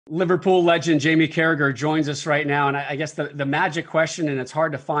Liverpool legend Jamie Carragher joins us right now. And I guess the magic question, and it's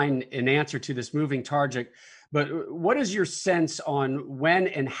hard to find an answer to this moving target, but what is your sense on when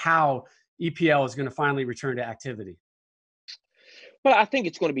and how EPL is going to finally return to activity? Well, I think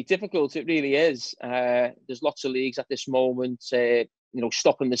it's going to be difficult. It really is. There's lots of leagues at this moment,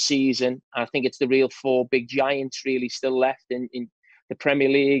 stopping the season. I think it's the real four big giants really still left in the Premier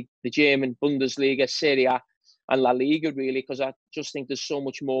League, the German Bundesliga, Serie A, and La Liga, really, because I just think there's so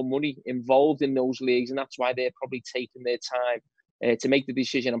much more money involved in those leagues, and that's why they're probably taking their time to make the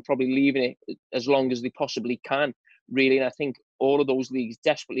decision and probably leaving it as long as they possibly can, really. And I think all of those leagues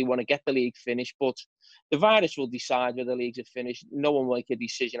desperately want to get the league finished, but the virus will decide whether the leagues are finished. No one will make a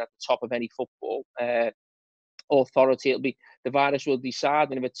decision at the top of any football authority. It'll be the virus will decide,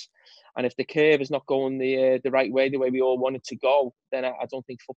 and if the curve is not going the right way, the way we all want it to go, then I don't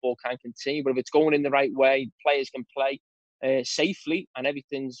think football can continue. But if it's going in the right way, players can play safely, and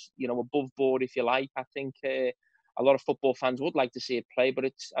everything's above board, if you like. I think a lot of football fans would like to see it play, but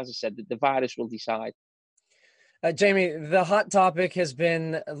it's, as I said, the virus will decide. Jamie, the hot topic has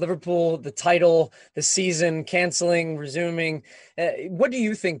been Liverpool, the title, the season, canceling, resuming. What do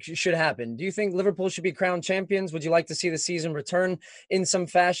you think should happen? Do you think Liverpool should be crowned champions? Would you like to see the season return in some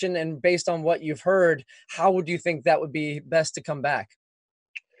fashion? And based on what you've heard, how would you think that would be best to come back?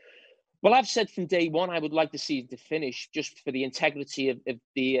 Well, I've said from day one I would like the season to finish just for the integrity of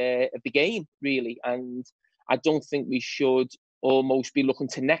the game, really. And I don't think we should almost be looking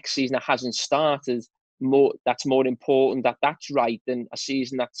to next season that hasn't started. That's more important that's right than a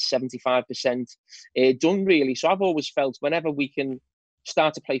season that's 75% done, really. So I've always felt whenever we can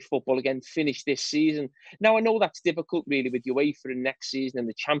start to play football again, finish this season. Now, I know that's difficult, really, with UEFA and next season and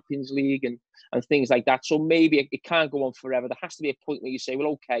the Champions League and things like that. So maybe it can't go on forever. There has to be a point where you say,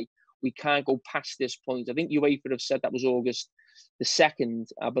 well, okay, we can't go past this point. I think UEFA have said that was August the 2nd,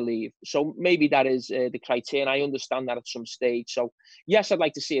 I believe. So maybe that is the criteria. And I understand that at some stage. So yes, I'd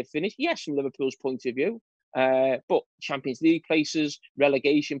like to see it finish. Yes, from Liverpool's point of view. But Champions League places,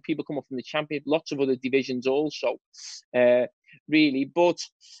 relegation, people come up from the Champions, lots of other divisions also, really. But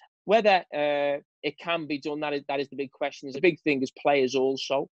whether it can be done, that is the big question. There's a big thing as players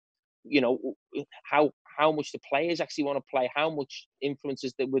also. How much the players actually want to play, how much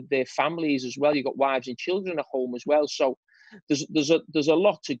influences that with their families as well. You've got wives and children at home as well. So there's a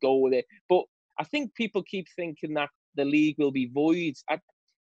lot to go with it. But I think people keep thinking that the league will be void.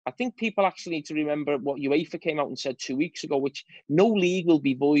 I think people actually need to remember what UEFA came out and said 2 weeks ago, which no league will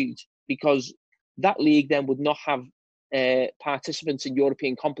be void, because that league then would not have participants in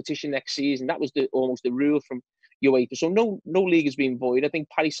European competition next season. That was almost the rule from UEFA. So no league has been void. I think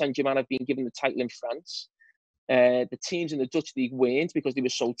Paris Saint-Germain have been given the title in France. The teams in the Dutch league weren't, because they were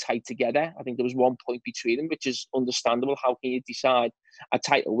so tight together. I think there was 1 point between them, which is understandable. How can you decide a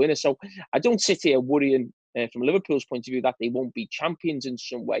title winner? So I don't sit here worrying from Liverpool's point of view that they won't be champions in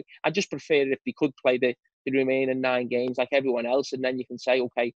some way. I just prefer it if they could play the remaining 9 games like everyone else, and then you can say,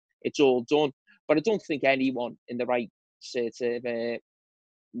 okay, it's all done. But I don't think anyone in the right sort of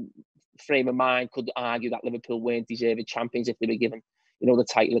frame of mind could argue that Liverpool weren't deserving champions if they were given, the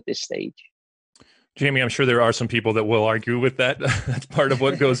title at this stage. Jamie, I'm sure there are some people that will argue with that. That's part of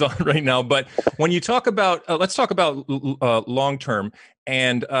what goes on right now. But when you talk about, let's talk about long term.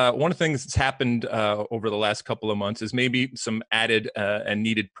 And one of the things that's happened over the last couple of months is maybe some added and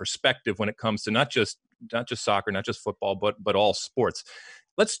needed perspective when it comes to not just soccer, not just football, but all sports.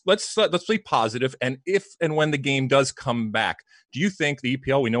 Let's be positive. And if and when the game does come back, do you think the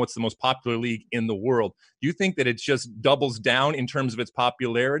EPL, we know it's the most popular league in the world, do you think that it just doubles down in terms of its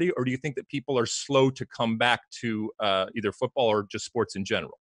popularity, or do you think that people are slow to come back to either football or just sports in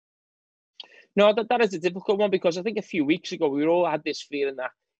general? No, that is a difficult one, because I think a few weeks ago we all had this feeling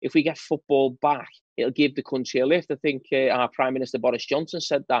that if we get football back, it'll give the country a lift. I think our Prime Minister Boris Johnson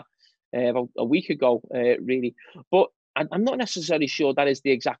said that about a week ago, really. But I'm not necessarily sure that is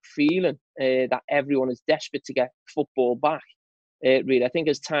the exact feeling, that everyone is desperate to get football back. Really, I think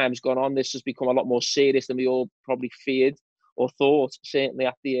as time's gone on, this has become a lot more serious than we all probably feared or thought, certainly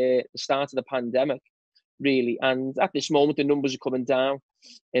at the start of the pandemic, really. And at this moment, the numbers are coming down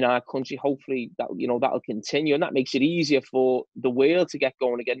in our country. Hopefully that'll continue, and that makes it easier for the world to get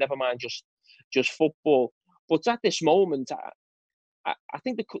going again, never mind just football. But at this moment, I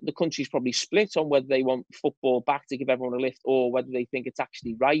think the country's probably split on whether they want football back to give everyone a lift, or whether they think it's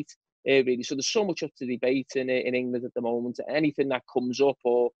actually right, really. So there's so much up to debate in England at the moment. Anything that comes up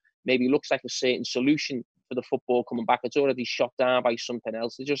or maybe looks like a certain solution for the football coming back, it's already shot down by something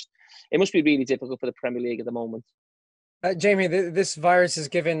else. It must be really difficult for the Premier League at the moment. Jamie, this virus has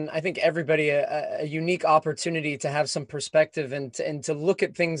given, I think, everybody a unique opportunity to have some perspective and to look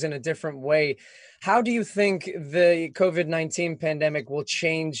at things in a different way. How do you think the COVID-19 pandemic will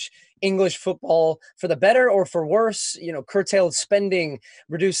change English football for the better or for worse? You know, curtailed spending,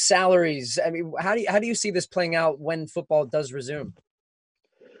 reduced salaries. I mean, how do you see this playing out when football does resume?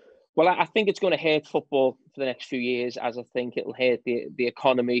 Well, I think it's going to hurt football for the next few years, as I think it'll hurt the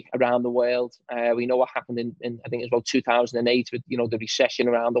economy around the world. We know what happened in I think it was about 2008 with, you know, the recession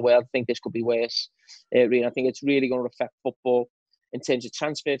around the world. I think this could be worse. Really, I think it's really going to affect football in terms of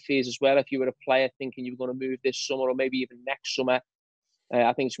transfer fees as well. If you were a player thinking you were going to move this summer or maybe even next summer,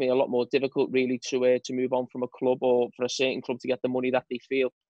 I think it's going to be a lot more difficult really to move on from a club or for a certain club to get the money that they feel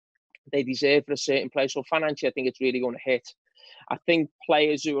they deserve for a certain player. So financially, I think it's really going to hit. I think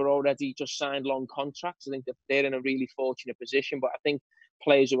players who are already just signed long contracts, I think that they're in a really fortunate position. But I think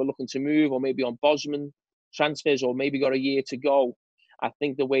players who are looking to move or maybe on Bosman transfers or maybe got a year to go, I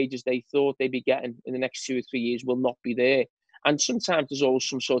think the wages they thought they'd be getting in the next 2 or 3 years will not be there. And sometimes there's always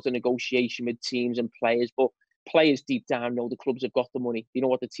some sort of negotiation with teams and players, but players deep down know the clubs have got the money. They know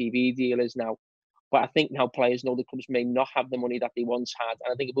what the TV deal is now. But I think now players know the clubs may not have the money that they once had.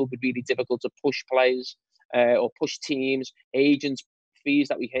 And I think it will be really difficult to push players or push teams, agents, fees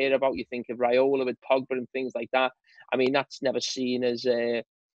that we hear about. You think of Raiola with Pogba and things like that. I mean, that's never seen as a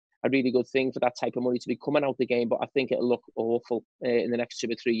really good thing for that type of money to be coming out the game. But I think it'll look awful in the next 2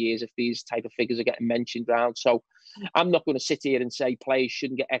 or 3 years if these type of figures are getting mentioned around. So I'm not going to sit here and say players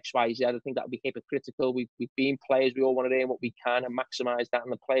shouldn't get X, Y, Z. I think that would be hypocritical. We've been players. We all want to earn what we can and maximise that.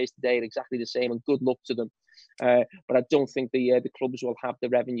 And the players today are exactly the same. And good luck to them. But I don't think the clubs will have the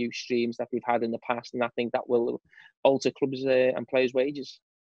revenue streams that they've had in the past. And I think that will alter clubs and players' wages.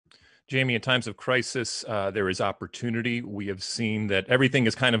 Jamie, in times of crisis, there is opportunity. We have seen that everything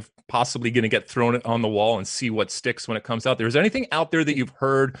is kind of possibly going to get thrown on the wall and see what sticks when it comes out. There's anything out there that you've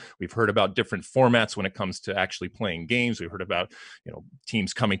heard? We've heard about different formats when it comes to actually playing games. We've heard about, you know,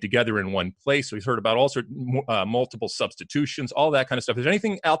 teams coming together in one place. We've heard about all sorts multiple substitutions, all that kind of stuff. Is there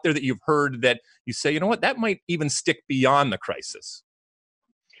anything out there that you've heard that you say, you know what, that might even stick beyond the crisis?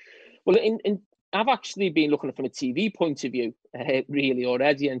 Well, I've actually been looking from a TV point of view, really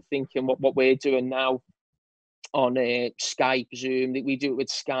already, and thinking what we're doing now on Skype, Zoom. We do it with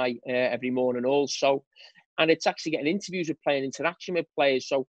Sky every morning also. And it's actually getting interviews with players, interaction with players.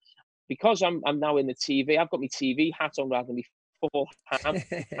 So because I'm now in the TV, I've got my TV hat on rather than my football hat.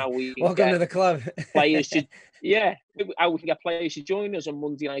 Welcome to the club. Players should, how we can get players to join us on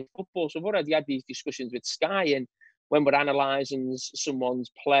Monday Night Football. So I've already had these discussions with Sky, and when we're analysing someone's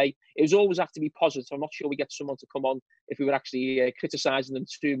play, it was always have to be positive. I'm not sure we get someone to come on if we were actually criticising them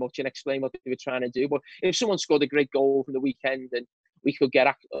too much and explain what they were trying to do. But if someone scored a great goal from the weekend and we could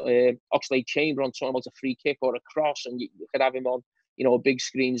get Oxlade-Chamberlain on talking about a free kick or a cross, and you could have him on, you know, a big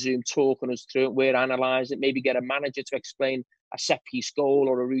screen Zoom talking us through it, we're analysing it, maybe get a manager to explain a set-piece goal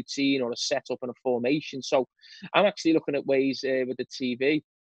or a routine or a setup and a formation. So I'm actually looking at ways with the TV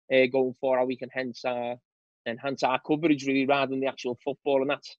going forward how we can enhance our coverage really rather than the actual football. And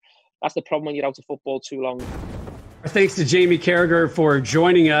that's the problem when you're out of football too long. Thanks to Jamie Carragher for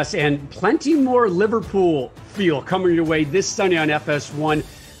joining us, and plenty more Liverpool feel coming your way this Sunday on FS1.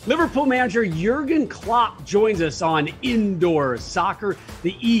 Liverpool manager Jurgen Klopp joins us on Indoor Soccer.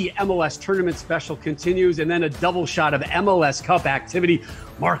 The MLS tournament special continues, and then a double shot of MLS Cup activity.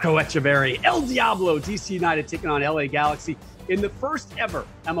 Marco Echeverri, El Diablo, DC United taking on LA Galaxy in the first ever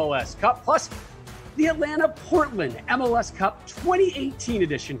MLS Cup. Plus, the Atlanta-Portland MLS Cup 2018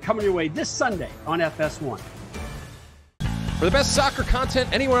 edition coming your way this Sunday on FS1. For the best soccer content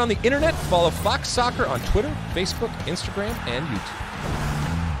anywhere on the internet, follow Fox Soccer on Twitter, Facebook, Instagram, and YouTube.